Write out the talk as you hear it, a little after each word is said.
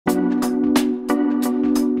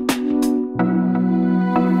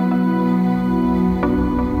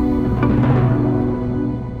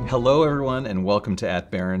Hello, everyone, and welcome to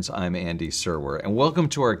At Barron's. I'm Andy Serwer, and welcome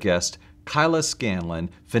to our guest, Kyla Scanlon,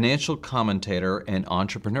 financial commentator and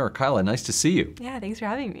entrepreneur. Kyla, nice to see you. Yeah, thanks for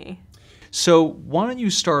having me. So why don't you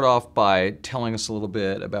start off by telling us a little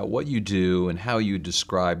bit about what you do and how you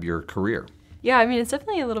describe your career? Yeah, I mean, it's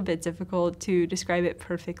definitely a little bit difficult to describe it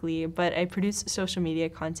perfectly, but I produce social media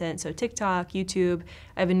content, so TikTok, YouTube,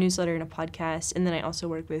 I have a newsletter and a podcast, and then I also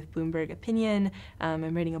work with Bloomberg Opinion.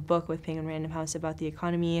 I'm writing a book with Penguin Random House about the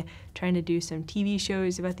economy, trying to do some TV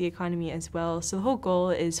shows about the economy as well. So the whole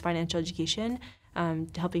goal is financial education,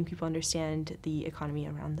 helping people understand the economy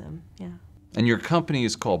around them, yeah. And your company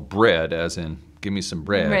is called Bread, as in give me some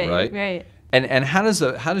bread, right? Right. And how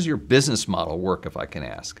does your business model work, if I can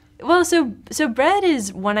ask? Well, so Bread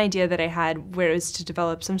is one idea that I had where it was to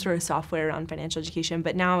develop some sort of software around financial education,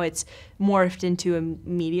 but now it's morphed into a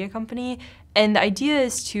media company. And the idea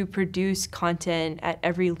is to produce content at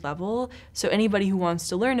every level. So anybody who wants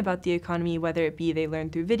to learn about the economy, whether it be they learn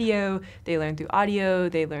through video, they learn through audio,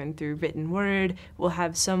 they learn through written word, will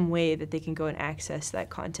have some way that they can go and access that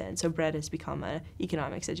content. So Bread has become an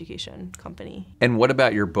economics education company. And what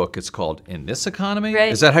about your book? It's called In This Economy?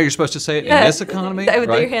 Right. Is that how you're supposed to say it? Yeah. In This Economy? With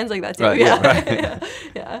right? your hands like that too. Right. Yeah. Right.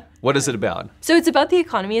 Yeah. What is it about? So it's about the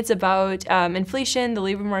economy. It's about inflation, the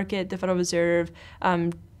labor market, the Federal Reserve,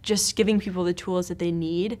 just giving people the tools that they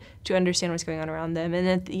need to understand what's going on around them. And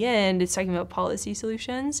at the end, it's talking about policy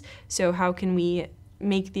solutions. So how can we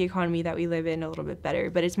make the economy that we live in a little bit better?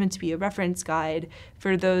 But it's meant to be a reference guide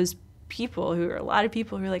for those people who are a lot of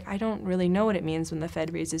people who are like, I don't really know what it means when the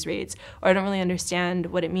Fed raises rates, or I don't really understand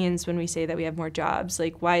what it means when we say that we have more jobs.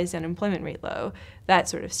 Like, why is the unemployment rate low? That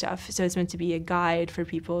sort of stuff. So it's meant to be a guide for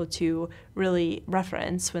people to really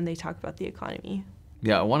reference when they talk about the economy.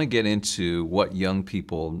 Yeah, I want to get into what young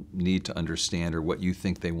people need to understand or what you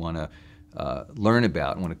think they want to learn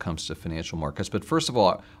about when it comes to financial markets. But first of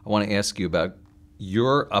all, I want to ask you about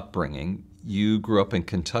your upbringing. You grew up in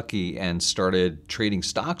Kentucky and started trading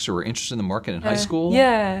stocks or were interested in the market in high school?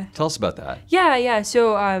 Yeah. Tell us about that. Yeah.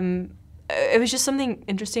 So it was just something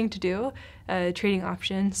interesting to do, trading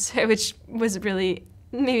options, which was really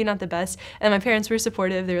maybe not the best. And my parents were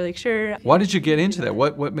supportive. They were like, sure. Why did you get into that?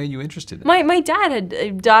 What made you interested in it? My dad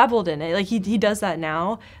had dabbled in it. Like he does that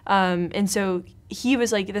now. And so he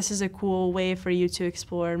was like, this is a cool way for you to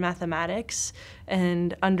explore mathematics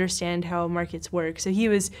and understand how markets work. So he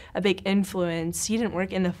was a big influence. He didn't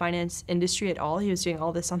work in the finance industry at all. He was doing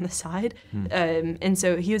all this on the side. And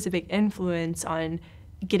so he was a big influence on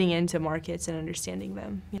getting into markets and understanding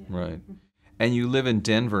them. Yeah. Right. And you live in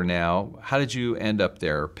Denver now. How did you end up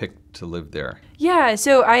there, pick to live there? Yeah,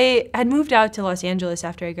 so I had moved out to Los Angeles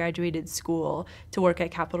after I graduated school to work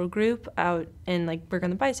at Capital Group out and like work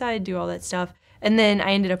on the buy side, do all that stuff. And then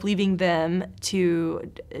I ended up leaving them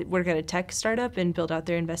to work at a tech startup and build out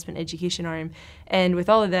their investment education arm. And with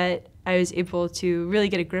all of that, I was able to really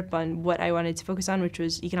get a grip on what I wanted to focus on, which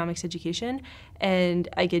was economics education. And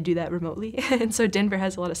I could do that remotely. And so Denver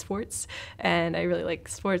has a lot of sports. And I really like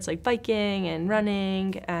sports like biking and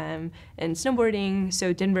running and snowboarding.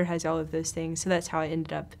 So Denver has all of those things. So that's how I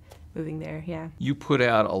ended up moving there, yeah. You put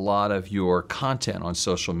out a lot of your content on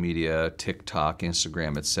social media, TikTok,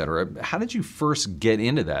 Instagram, et cetera. How did you first get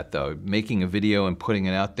into that, though? Making a video and putting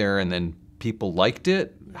it out there and then people liked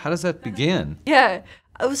it? How does that begin? Yeah.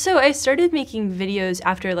 So I started making videos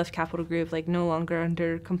after I left Capital Group, like no longer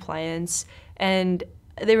under compliance. And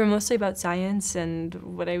they were mostly about science and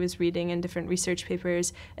what I was reading in different research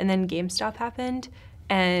papers. And then GameStop happened.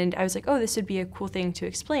 And I was like, oh, this would be a cool thing to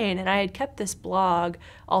explain. And I had kept this blog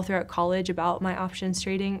all throughout college about my options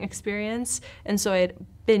trading experience. And so I had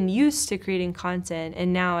been used to creating content.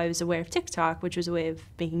 And now I was aware of TikTok, which was a way of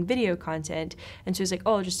making video content. And so I was like,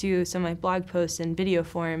 oh, I'll just do some of my blog posts in video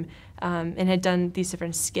form. And had done these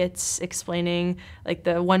different skits explaining like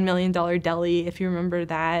the $1 million deli, if you remember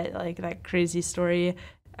that, like that crazy story.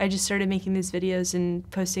 I just started making these videos and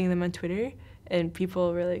posting them on Twitter. And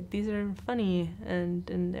people were like, these are funny, and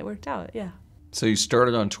it worked out, yeah. So you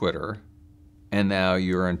started on Twitter, and now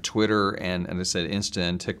you're on Twitter and I said, Insta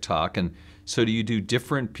and TikTok. And so do you do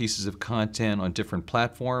different pieces of content on different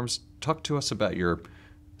platforms? Talk to us about your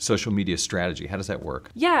social media strategy. How does that work?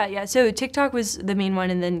 Yeah. So TikTok was the main one,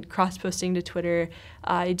 and then cross-posting to Twitter.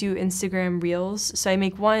 I do Instagram Reels. So I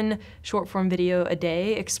make one short-form video a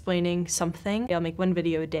day explaining something. I'll make one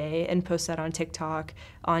video a day and post that on TikTok,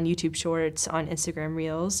 on YouTube Shorts, on Instagram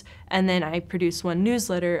Reels. And then I produce one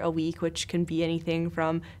newsletter a week, which can be anything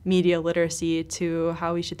from media literacy to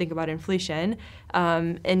how we should think about inflation.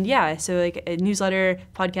 And yeah, so like a newsletter,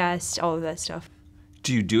 podcast, all of that stuff.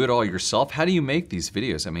 Do you do it all yourself? How do you make these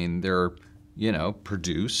videos? I mean, they're,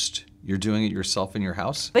 produced. You're doing it yourself in your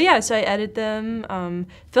house? But yeah, so I edit them,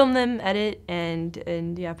 film them, edit,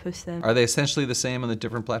 and yeah, post them. Are they essentially the same on the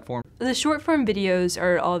different platforms? The short form videos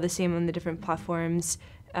are all the same on the different platforms,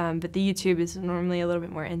 but the YouTube is normally a little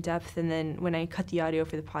bit more in depth, and then when I cut the audio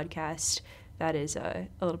for the podcast, that is a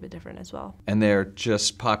little bit different as well. And they're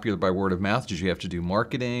just popular by word of mouth? Did you have to do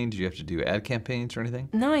marketing? Did you have to do ad campaigns or anything?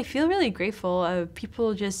 No, I feel really grateful.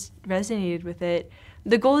 People just resonated with it.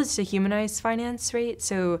 The goal is to humanize finance, right?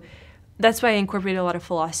 So that's why I incorporate a lot of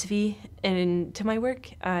philosophy into my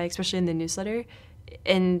work, especially in the newsletter,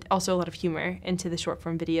 and also a lot of humor into the short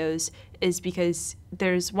form videos, is because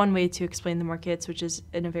there's one way to explain the markets, which is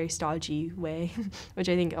in a very stodgy way, which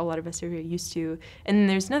I think a lot of us are very used to. And then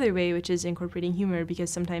there's another way, which is incorporating humor, because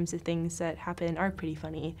sometimes the things that happen are pretty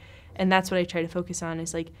funny. And that's what I try to focus on,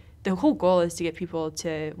 is like the whole goal is to get people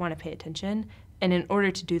to want to pay attention. And in order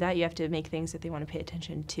to do that, you have to make things that they want to pay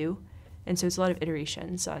attention to. And so it's a lot of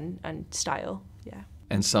iterations on style, yeah.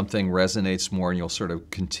 And something resonates more and you'll sort of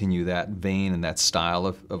continue that vein and that style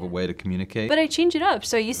of a way to communicate? But I change it up.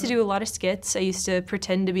 So I used to do a lot of skits. I used to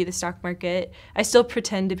pretend to be the stock market. I still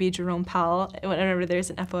pretend to be Jerome Powell whenever there's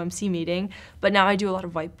an FOMC meeting. But now I do a lot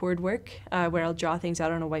of whiteboard work where I'll draw things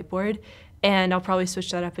out on a whiteboard. And I'll probably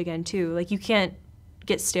switch that up again too. Like, you can't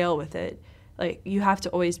get stale with it. Like, you have to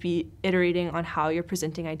always be iterating on how you're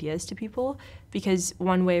presenting ideas to people, because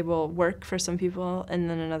one way will work for some people and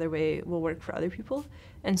then another way will work for other people.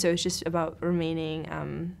 And so it's just about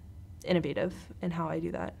remaining innovative in how I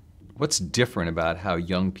do that. What's different about how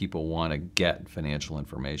young people want to get financial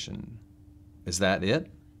information? Is that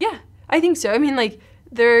it? Yeah, I think so. I mean, like,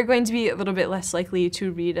 they're going to be a little bit less likely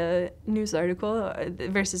to read a news article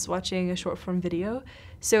versus watching a short form video.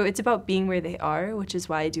 So it's about being where they are, which is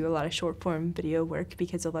why I do a lot of short form video work,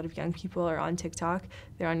 because a lot of young people are on TikTok,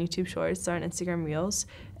 they're on YouTube Shorts, they're on Instagram Reels,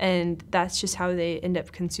 and that's just how they end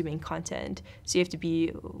up consuming content. So you have to be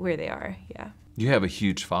where they are, yeah. You have a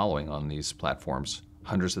huge following on these platforms.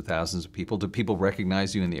 Hundreds of thousands of people. Do people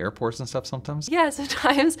recognize you in the airports and stuff sometimes? Yeah,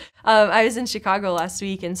 sometimes. I was in Chicago last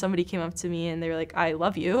week and somebody came up to me and they were like, "I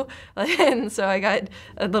love you." And so I got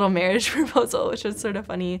a little marriage proposal, which was sort of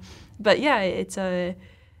funny. But yeah, it's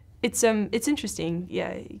interesting.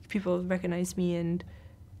 Yeah, people recognize me and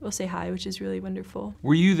will say hi, which is really wonderful.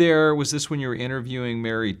 Were you there? Was this when you were interviewing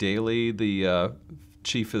Mary Daly, the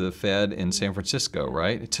chief of the Fed in San Francisco,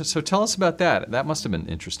 right? So tell us about that. That must have been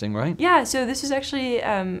interesting, right? Yeah, so this was actually,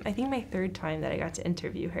 I think, my third time that I got to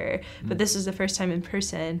interview her, but this was the first time in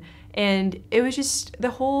person. And it was just, the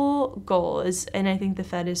whole goal is, and I think the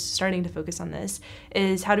Fed is starting to focus on this,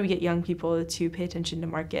 is how do we get young people to pay attention to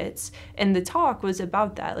markets? And the talk was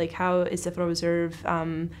about that, like, how is the Federal Reserve,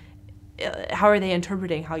 how are they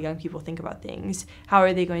interpreting how young people think about things? How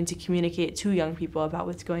are they going to communicate to young people about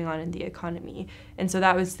what's going on in the economy? And so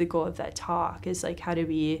that was the goal of that talk, is like, how do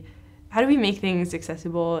we make things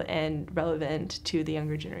accessible and relevant to the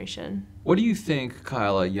younger generation? What do you think,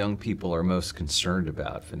 Kyla, young people are most concerned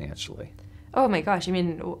about financially? Oh my gosh, I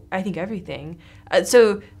mean, I think everything.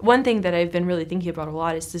 So one thing that I've been really thinking about a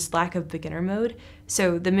lot is this lack of beginner mode.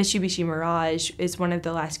 So the Mitsubishi Mirage is one of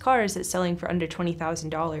the last cars that's selling for under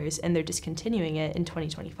 $20,000, and they're discontinuing it in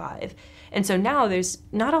 2025. And so now there's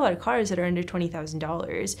not a lot of cars that are under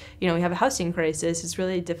 $20,000. You know, we have a housing crisis. It's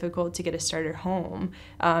really difficult to get a starter home.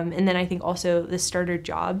 And then I think also the starter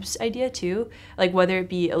jobs idea too, like whether it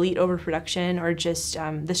be elite overproduction or just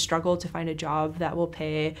the struggle to find a job that will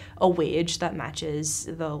pay a wage that matches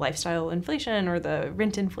the lifestyle inflation or the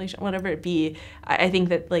rent inflation, whatever it be. I think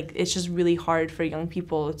that, like, it's just really hard for young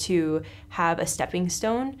people to have a stepping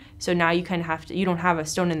stone. So now you kind of have to, you don't have a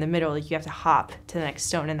stone in the middle, like you have to hop to the next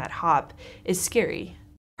stone, and that hop is scary.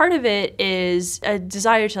 Part of it is a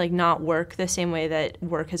desire to, like, not work the same way that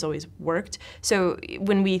work has always worked. So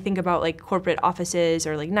when we think about, like, corporate offices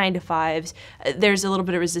or, like, 9-to-5s, there's a little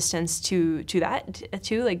bit of resistance to that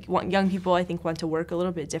too. Like, young people, I think, want to work a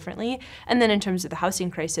little bit differently. And then in terms of the housing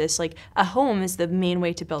crisis, like, a home is the main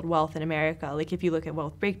way to build wealth in America. Like, if you look at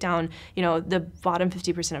wealth breakdown, you know, the bottom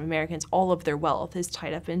 50% of Americans, all of their wealth is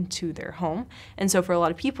tied up into their home. And so for a lot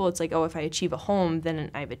of people, it's like, oh, if I achieve a home, then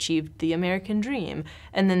I've achieved the American dream.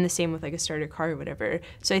 And then the same with, like, a starter car or whatever.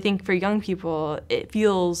 So I think for young people, it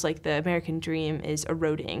feels like the American dream is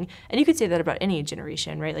eroding. And you could say that about any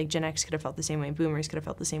generation, right? Like, Gen X could have felt the same way, boomers could have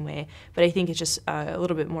felt the same way. But I think it's just a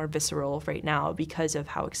little bit more visceral right now because of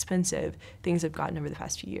how expensive things have gotten over the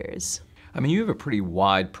past few years. I mean, you have a pretty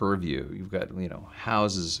wide purview. You've got, you know,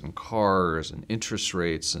 houses and cars and interest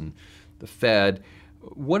rates and the Fed.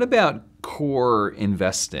 What about core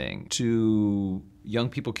investing? To young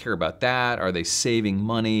people care about that? Are they saving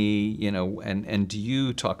money? And do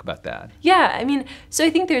you talk about that? Yeah, I mean, so I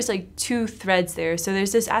think there's like two threads there. So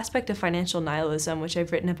there's this aspect of financial nihilism, which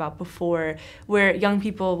I've written about before, where young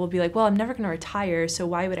people will be like, well, I'm never going to retire, so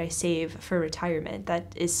why would I save for retirement?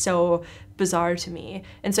 That is so bizarre to me.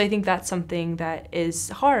 And so I think that's something that is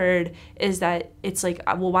hard, is that it's like,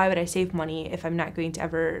 well, why would I save money if I'm not going to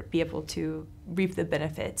ever be able to reap the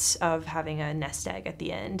benefits of having a nest egg at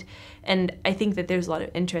the end? And I think that there's a lot of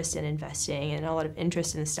interest in investing and a lot of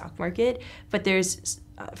interest in the stock market, but there's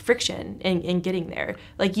friction in getting there.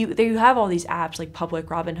 Like you have all these apps like Public,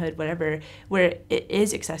 Robinhood, whatever, where it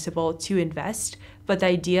is accessible to invest, but the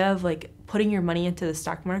idea of like putting your money into the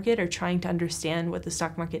stock market or trying to understand what the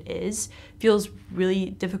stock market is feels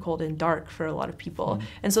really difficult and dark for a lot of people. Mm-hmm.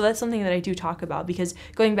 And so that's something that I do talk about, because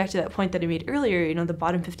going back to that point that I made earlier, the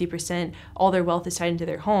bottom 50%, all their wealth is tied into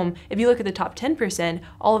their home. If you look at the top 10%,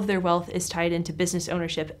 all of their wealth is tied into business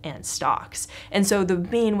ownership and stocks. And so the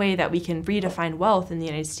main way that we can redefine wealth in the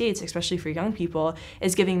United States, especially for young people,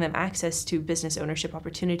 is giving them access to business ownership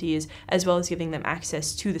opportunities, as well as giving them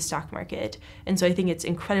access to the stock market. And so I think it's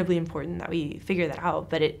incredibly important that we figure that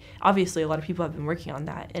out. But obviously a lot of people have been working on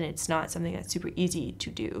that, and it's not something that's super easy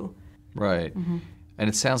to do. Right. Mm-hmm. And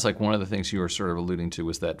it sounds like one of the things you were sort of alluding to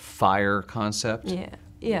was that FIRE concept. Yeah.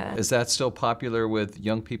 Yeah. Is that still popular with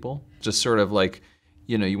young people? Just sort of like,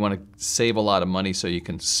 you want to save a lot of money so you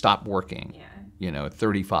can stop working, at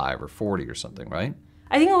 35 or 40 or something, right?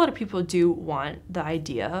 I think a lot of people do want the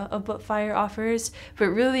idea of what FIRE offers, but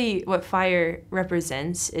really what FIRE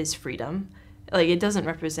represents is freedom. Like, it doesn't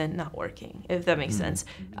represent not working, if that makes sense.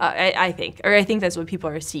 I think that's what people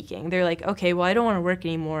are seeking. They're like, okay, well, I don't want to work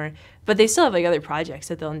anymore, but they still have like other projects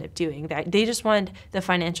that they'll end up doing. They just want the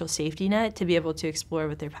financial safety net to be able to explore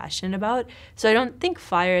what they're passionate about. So I don't think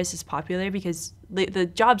FIRE is as popular because the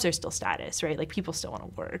jobs are still status, right? Like, people still want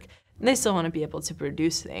to work. They still want to be able to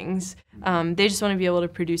produce things. They just want to be able to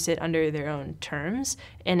produce it under their own terms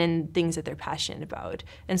and in things that they're passionate about.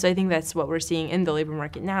 And so I think that's what we're seeing in the labor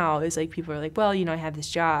market now, is like people are like, well, I have this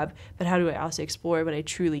job, but how do I also explore what I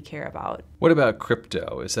truly care about? What about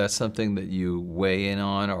crypto? Is that something that you weigh in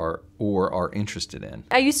on or are interested in?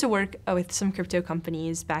 I used to work with some crypto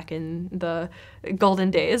companies back in the golden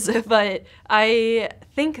days, but I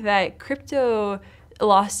think that crypto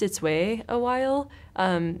lost its way a while.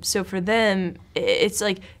 So for them, it's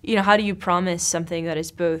like, how do you promise something that is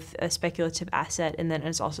both a speculative asset and then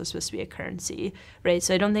is also supposed to be a currency, right?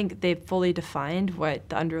 So I don't think they've fully defined what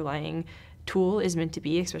the underlying tool is meant to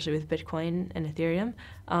be, especially with Bitcoin and Ethereum.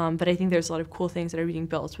 But I think there's a lot of cool things that are being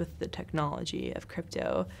built with the technology of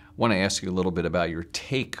crypto. I want to ask you a little bit about your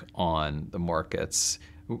take on the markets,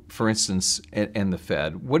 for instance, and the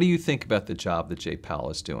Fed. What do you think about the job that Jay Powell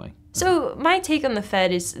is doing? So my take on the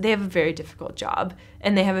Fed is they have a very difficult job,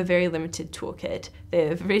 and they have a very limited toolkit. They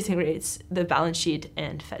have raising rates, the balance sheet,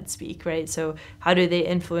 and Fed speak, right? So how do they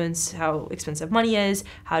influence how expensive money is?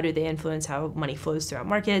 How do they influence how money flows throughout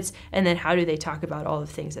markets? And then how do they talk about all the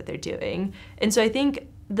things that they're doing? And so I think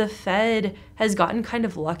the Fed has gotten kind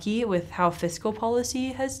of lucky with how fiscal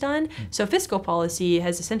policy has done. So fiscal policy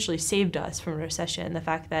has essentially saved us from a recession. The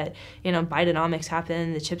fact that, Bidenomics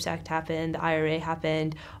happened, the CHIPS Act happened, the IRA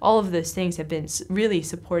happened, all of those things have been really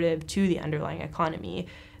supportive to the underlying economy.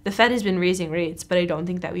 The Fed has been raising rates, but I don't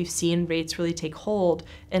think that we've seen rates really take hold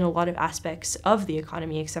in a lot of aspects of the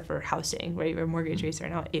economy, except for housing, right, where mortgage rates are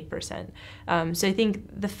now at 8%. So I think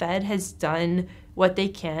the Fed has done what they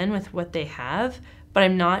can with what they have, but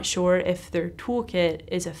I'm not sure if their toolkit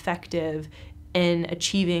is effective in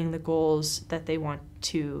achieving the goals that they want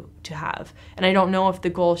to have. And I don't know if the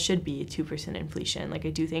goal should be 2% inflation. Like, I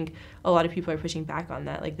do think a lot of people are pushing back on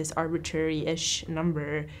that, like this arbitrary-ish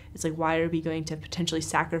number. It's like, why are we going to potentially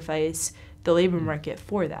sacrifice the labor market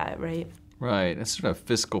for that, right? Right. And sort of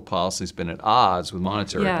fiscal policy's been at odds with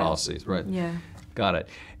monetary policies, right? Yeah. Got it.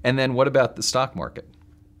 And then what about the stock market?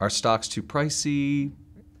 Are stocks too pricey?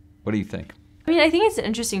 What do you think? I mean, I think it's an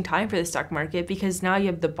interesting time for the stock market because now you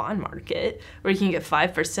have the bond market where you can get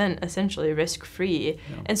 5% essentially risk-free.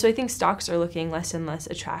 Yeah. And so I think stocks are looking less and less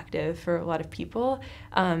attractive for a lot of people.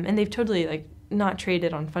 And they've totally not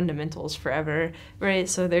traded on fundamentals forever, right?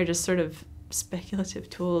 So they're just sort of speculative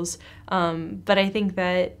tools. But I think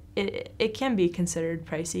that it can be considered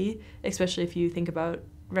pricey, especially if you think about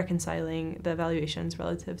reconciling the valuations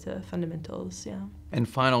relative to fundamentals, yeah. And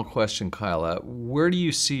final question, Kyla, where do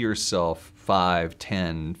you see yourself 5,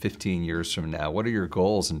 10, 15 years from now? What are your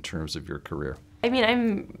goals in terms of your career? I mean,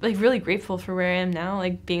 I'm really grateful for where I am now.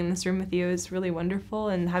 Being in this room with you is really wonderful,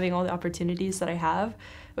 and having all the opportunities that I have,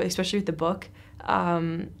 especially with the book.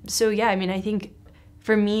 So yeah, I mean, I think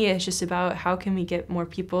For me, it's just about how can we get more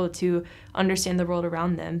people to understand the world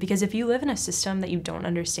around them. Because if you live in a system that you don't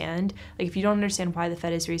understand, like if you don't understand why the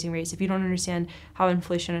Fed is raising rates, if you don't understand how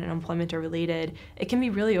inflation and unemployment are related, it can be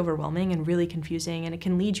really overwhelming and really confusing, and it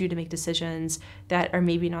can lead you to make decisions that are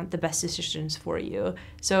maybe not the best decisions for you.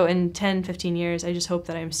 So in 10, 15 years, I just hope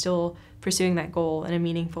that I'm still pursuing that goal in a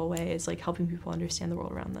meaningful way, is like helping people understand the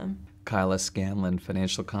world around them. Kyla Scanlon,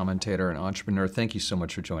 financial commentator and entrepreneur, thank you so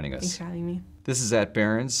much for joining us. Thanks for having me. This is At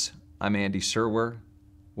Barron's. I'm Andy Serwer.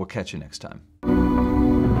 We'll catch you next time.